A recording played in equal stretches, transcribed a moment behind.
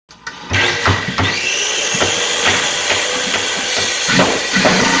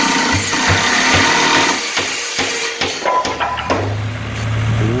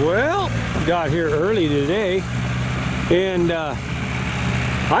got here early today, and I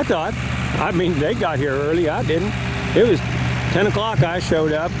mean, they got here early, I didn't. It was 10 o'clock I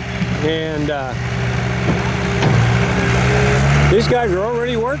showed up, and these guys are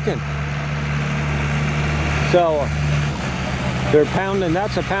already working. So they're pounding,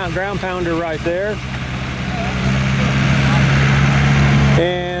 that's a ground pounder right there.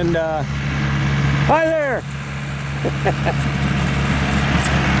 And hi there.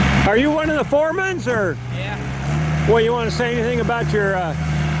 Are you one of the foremans, or? Yeah. Well, you want to say anything about your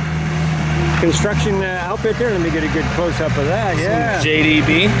construction outfit there? Let me get a good close-up of that. Yeah.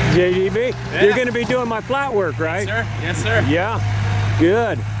 JDB. JDB. Yeah. You're going to be doing my flat work, right? Yes, sir. Yes, sir. Yeah.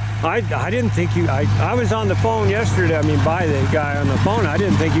 Good. I didn't think you. I was on the phone yesterday. I mean, by the guy on the phone. I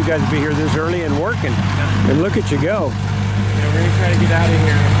didn't think you guys would be here this early and working. And look at you go. Yeah, we're gonna try to get out of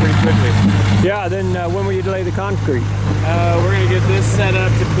here pretty quickly. Yeah. Then when will you lay the concrete? We're gonna get this set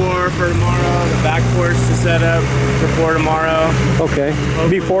up to pour for tomorrow. The back porch to set up to pour tomorrow. Okay.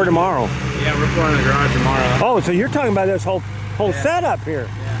 Hopefully. Before tomorrow. Yeah, we're pouring the garage tomorrow. Oh, so you're talking about this whole yeah. setup here.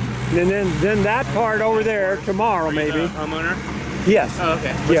 Yeah. And then that part over there tomorrow, maybe. Homeowner? Yes. Oh,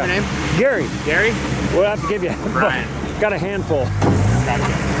 okay. What's your name? Gary. Gary? We'll have to give you Brian. Got a handful.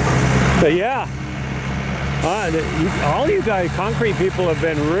 But yeah. All you guys, concrete people, have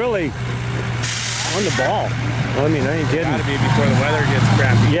been really on the ball. I mean, I ain't kidding. Gotta be before the weather gets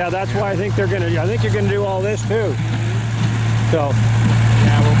crappy. Yeah, that's why I think they're gonna. I think you're gonna do all this too. So.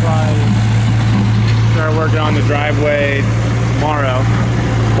 Yeah, we'll probably start working on the driveway tomorrow.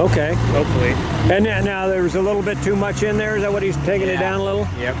 Okay. Hopefully. And now there was a little bit too much in there. Is that what he's taking it down a little?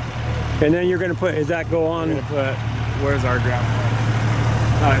 Yep. And then you're gonna put. Does that go on? I'm gonna put. Where's our driveway?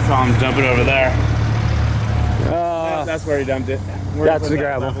 Oh, I saw him dump it over there. That's where he dumped it. That's the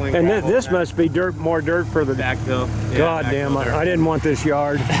gravel. And this must be more dirt for the backfill. Yeah, God damn, I didn't want this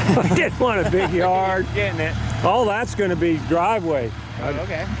yard. I didn't want a big yard. Getting it. All that's going to be driveway. Oh,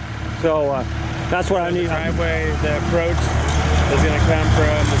 okay. So that's what I need. The driveway, the approach is going to come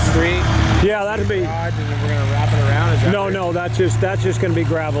from the street. Yeah, that'll be. Garage, and then we're going to wrap it around. Is that No, that's just going to be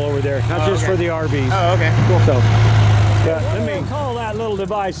gravel over there. That's just for the RVs. Oh, okay. Cool. So, let me call that little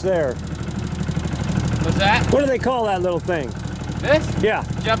device there. What's that? What do they call that little thing? This? Yeah.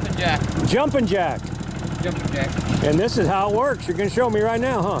 Jumping jack. Jumping jack. Jumping jack. And this is how it works. You're going to show me right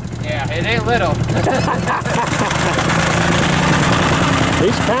now, huh? Yeah, it ain't little.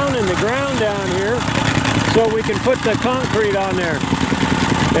 He's pounding the ground down here so we can put the concrete on there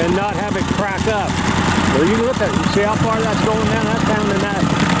and not have it crack up. Well, you look at it. You see how far that's going down? That's pounding that.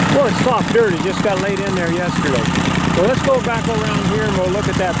 Well, it's soft dirt. It just got laid in there yesterday. So let's go back around here and we'll look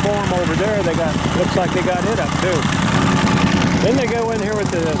at that form over there. Looks like they got hit up too. Then they go in here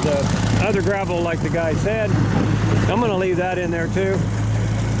with the other gravel like the guy said. I'm going to leave that in there too.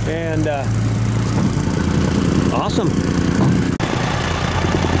 And awesome.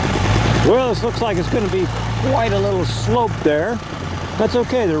 Well, this looks like it's going to be quite a little slope there. That's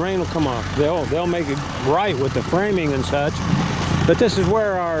okay, the rain will come off. They'll make it right with the framing and such. But this is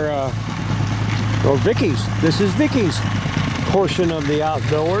where our this is Vicky's portion of the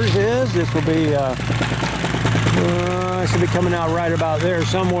outdoors is. This will be should be coming out right about there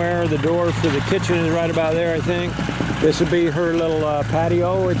somewhere. The door for the kitchen is right about there, I think. This will be her little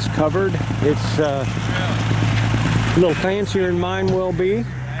patio. It's covered. It's a little fancier than mine will be,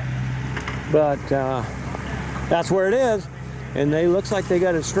 but that's where it is. And looks like they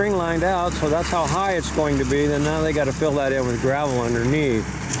got it string lined out, so that's how high it's going to be. Then now they got to fill that in with gravel underneath.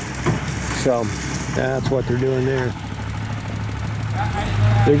 So that's what they're doing there.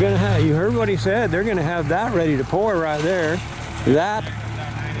 They're gonna have, you heard what he said, they're gonna have that ready to pour right there. That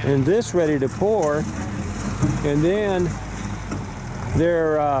and this ready to pour. And then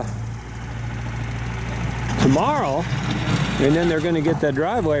they're tomorrow, and then they're gonna get that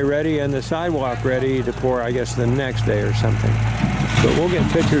driveway ready and the sidewalk ready to pour, I guess, the next day or something. But we'll get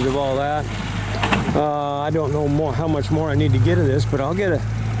pictures of all that. I don't know how much more I need to get of this, but I'll get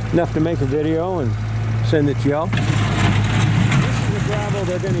enough to make a video and send it to y'all. This is the gravel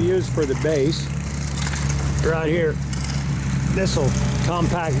they're going to use for the base. Right here. This will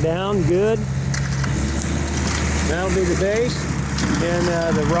compact down good. That'll be the base.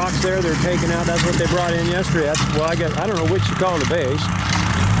 And the rocks there they're taking out, that's what they brought in yesterday. Well, I don't know which you call the base.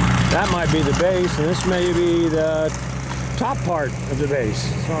 That might be the base, and this may be the top part of the base.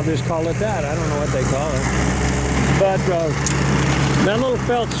 So I'll just call it that. I don't know what they call it. But that little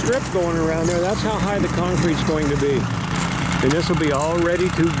felt strip going around there, that's how high the concrete's going to be. And this will be all ready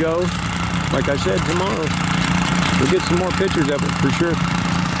to go, like I said, tomorrow. We'll get some more pictures of it for sure.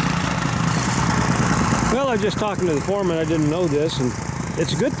 Well, I was just talking to the foreman. I didn't know this, and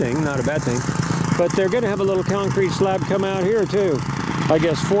it's a good thing, not a bad thing. But they're going to have a little concrete slab come out here too. I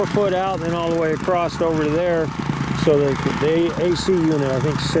guess 4 foot out and then all the way across over to there. So the AC unit, I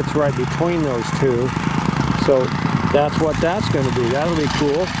think, sits right between those two. So that's what that's going to be. That'll be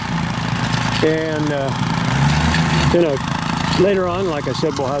cool. And you know, later on, like I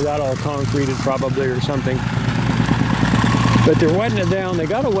said, we'll have that all concreted probably or something. But they're wetting it down. They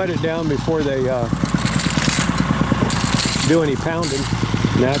got to wet it down before they do any pounding,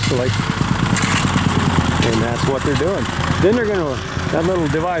 naturally. And that's what they're doing. Then they're going to, that little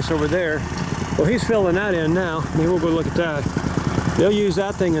device over there, well, he's filling that in now. Maybe we'll go look at that. They'll use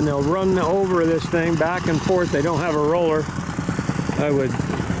that thing and they'll run over this thing back and forth. They don't have a roller. I would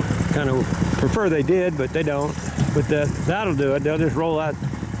kind of prefer they did, but they don't. But that'll do it. They'll just roll that,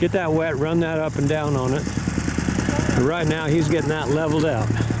 get that wet, run that up and down on it. But right now, he's getting that leveled out.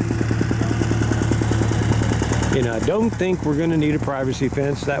 And I don't think we're going to need a privacy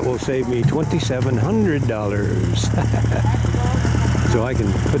fence. That will save me $2,700. So I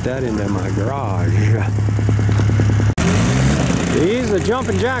can put that into my garage. He's a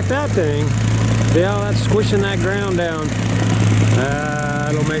jumping jack, that thing. See how that's squishing that ground down.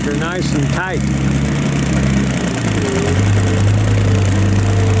 That'll make her nice and tight.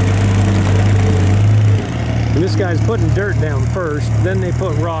 And this guy's putting dirt down first, then they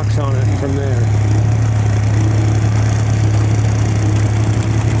put rocks on it from there.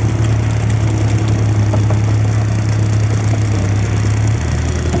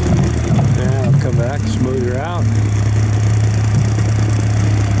 Now I'll come back, smooth her out.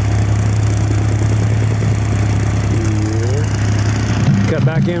 Cut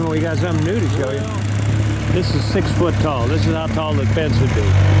back in when we got something new to show you. This is 6 foot tall. This is how tall the fence would be.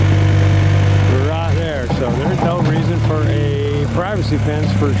 Right there. So there's no reason for a privacy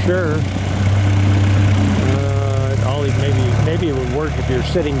fence for sure. Maybe it would work if you're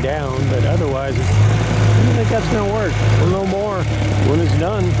sitting down, but otherwise, I don't think that's going to work. We'll know more when it's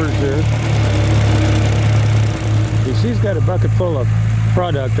done for sure. You see, he's got a bucket full of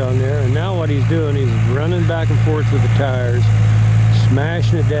product on there, and now what he's doing, he's running back and forth with the tires,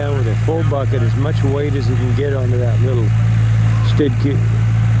 smashing it down with a full bucket, as much weight as he can get onto that little skid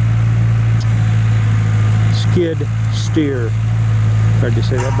steer. Tried to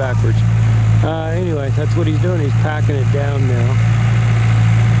say that backwards. Anyway, that's what he's doing. He's packing it down now.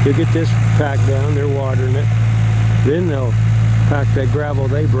 He'll get this packed down. They're watering it. Then they'll pack that gravel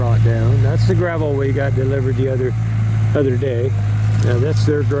they brought down. That's the gravel we got delivered the other day. Now that's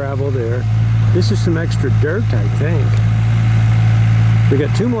their gravel there. This is some extra dirt, I think. We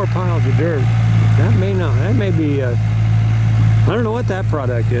got 2 more piles of dirt. That may be, I don't know what that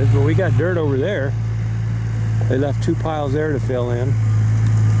product is, but we got dirt over there. They left 2 piles there to fill in.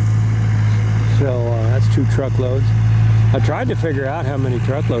 So that's 2 truckloads. I tried to figure out how many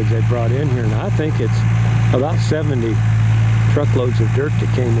truckloads they brought in here, and I think it's about 70 truckloads of dirt that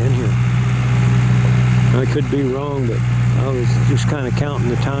came in here. I could be wrong, but I was just kind of counting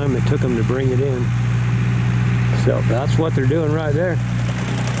the time it took them to bring it in. So that's what they're doing right there.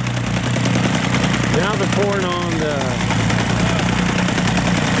 Now they're pouring on the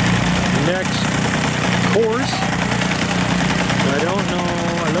next course. I don't know,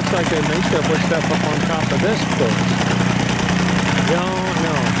 it looks like they may still put stuff up on top of this course. Don't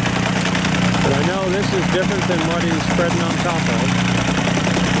know. But I know this is different than what he's spreading on top of.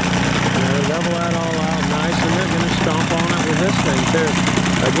 They'll level that all out nice, and they're going to stomp on it with this thing too.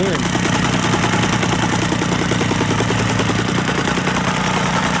 Again.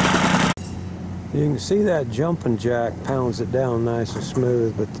 You can see that jumping jack pounds it down nice and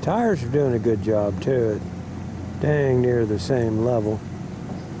smooth, but the tires are doing a good job too. Dang near the same level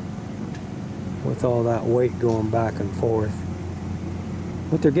with all that weight going back and forth.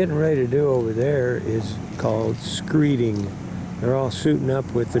 What they're getting ready to do over there is called screeding. They're all suiting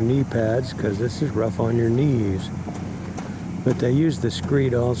up with their knee pads because this is rough on your knees. But they use the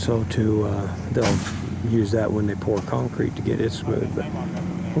screed also to, they'll use that when they pour concrete to get it smooth. But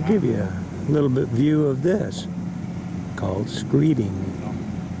we'll give you a little bit view of this called screeding.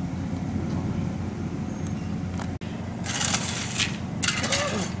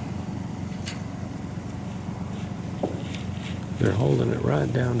 They're holding it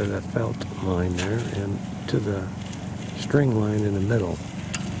right down to that felt line there and to the string line in the middle.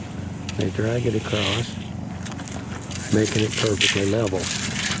 They drag it across, making it perfectly level.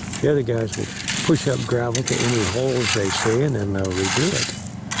 The other guys will push up gravel to any holes they see, and then they'll redo it.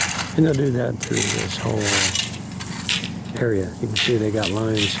 And they'll do that through this whole area. You can see they got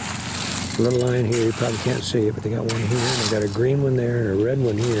lines. A little line here, you probably can't see it, but they got one here, and they got a green one there and a red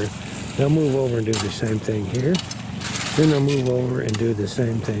one here. They'll move over and do the same thing here. Then I'll move over and do the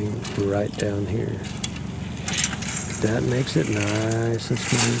same thing right down here. That makes it nice and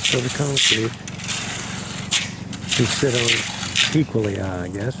smooth so the concrete can sit on equally high, I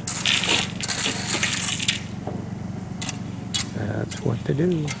guess. That's what they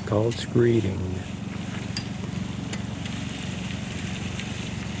do, called screeding.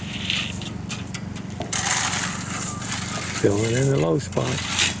 Filling in the low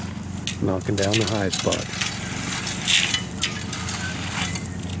spots, knocking down the high spots.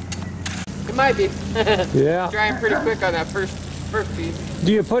 It might be. Yeah. Drying pretty quick on that first piece.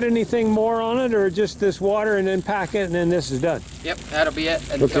 Do you put anything more on it, or just this water and then pack it and then this is done? Yep, that'll be it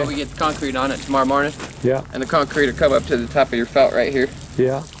until we get the concrete on it tomorrow morning. Yeah. And the concrete will come up to the top of your felt right here.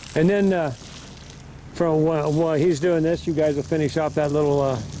 Yeah. And then from while he's doing this, you guys will finish off that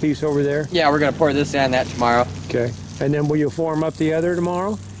little piece over there? Yeah, we're going to pour this and that tomorrow. Okay. And then will you form up the other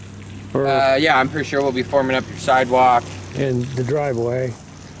tomorrow? Or yeah, I'm pretty sure we'll be forming up your sidewalk. and the driveway?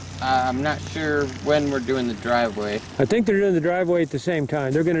 I'm not sure when we're doing the driveway. I think they're doing the driveway at the same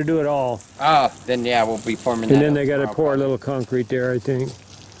time. They're going to do it all. Oh, then yeah, we'll be forming that. And then they got to tomorrow, pour a probably. little concrete there, I think.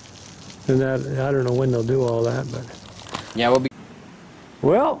 And that, I don't know when they'll do all that, but. Yeah, we'll be.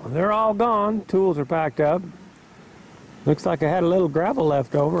 Well, they're all gone. Tools are packed up. Looks like I had a little gravel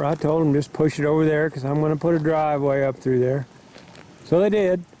left over. I told them just push it over there because I'm going to put a driveway up through there. So they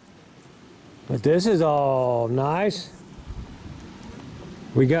did. But this is all nice.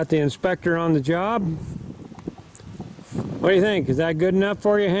 We got the inspector on the job. What do you think? Is that good enough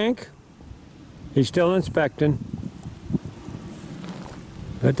for you, Hank? He's still inspecting.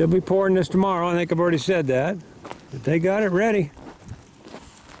 But they'll be pouring this tomorrow. I think I've already said that. But they got it ready.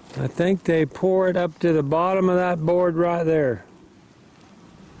 I think they pour it up to the bottom of that board right there.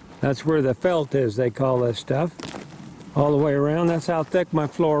 That's where the felt is, they call this stuff. All the way around. That's how thick my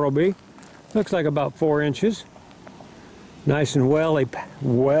floor will be. Looks like about 4 inches. Nice and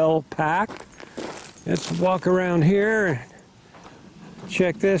well packed. Let's walk around here and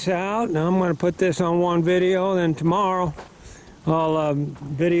check this out. Now I'm going to put this on one video, then tomorrow I'll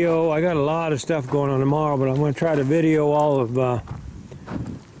video. I got a lot of stuff going on tomorrow, but I'm going to try to video all of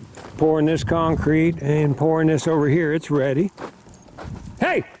pouring this concrete and pouring this over here. It's ready.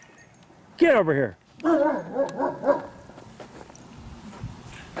 Hey, get over here.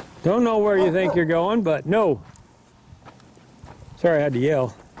 Don't know where you think you're going, but no. Sorry, I had to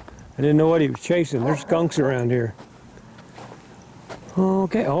yell. I didn't know what he was chasing. There's skunks around here.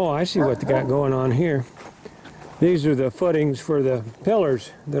 Okay, oh, I see what they got going on here. These are the footings for the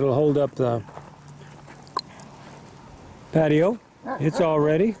pillars that'll hold up the patio. It's all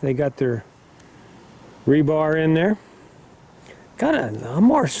ready. They got their rebar in there. Got a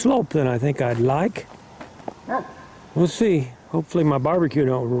more slope than I think I'd like. We'll see. Hopefully my barbecue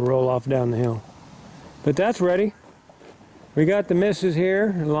don't roll off down the hill. But that's ready. We got the missus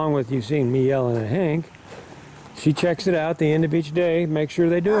here, along with, you've seen me yelling at Hank. She checks it out at the end of each day, make sure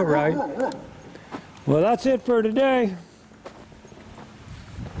they do it right. Well, that's it for today.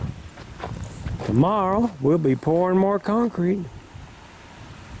 Tomorrow, we'll be pouring more concrete.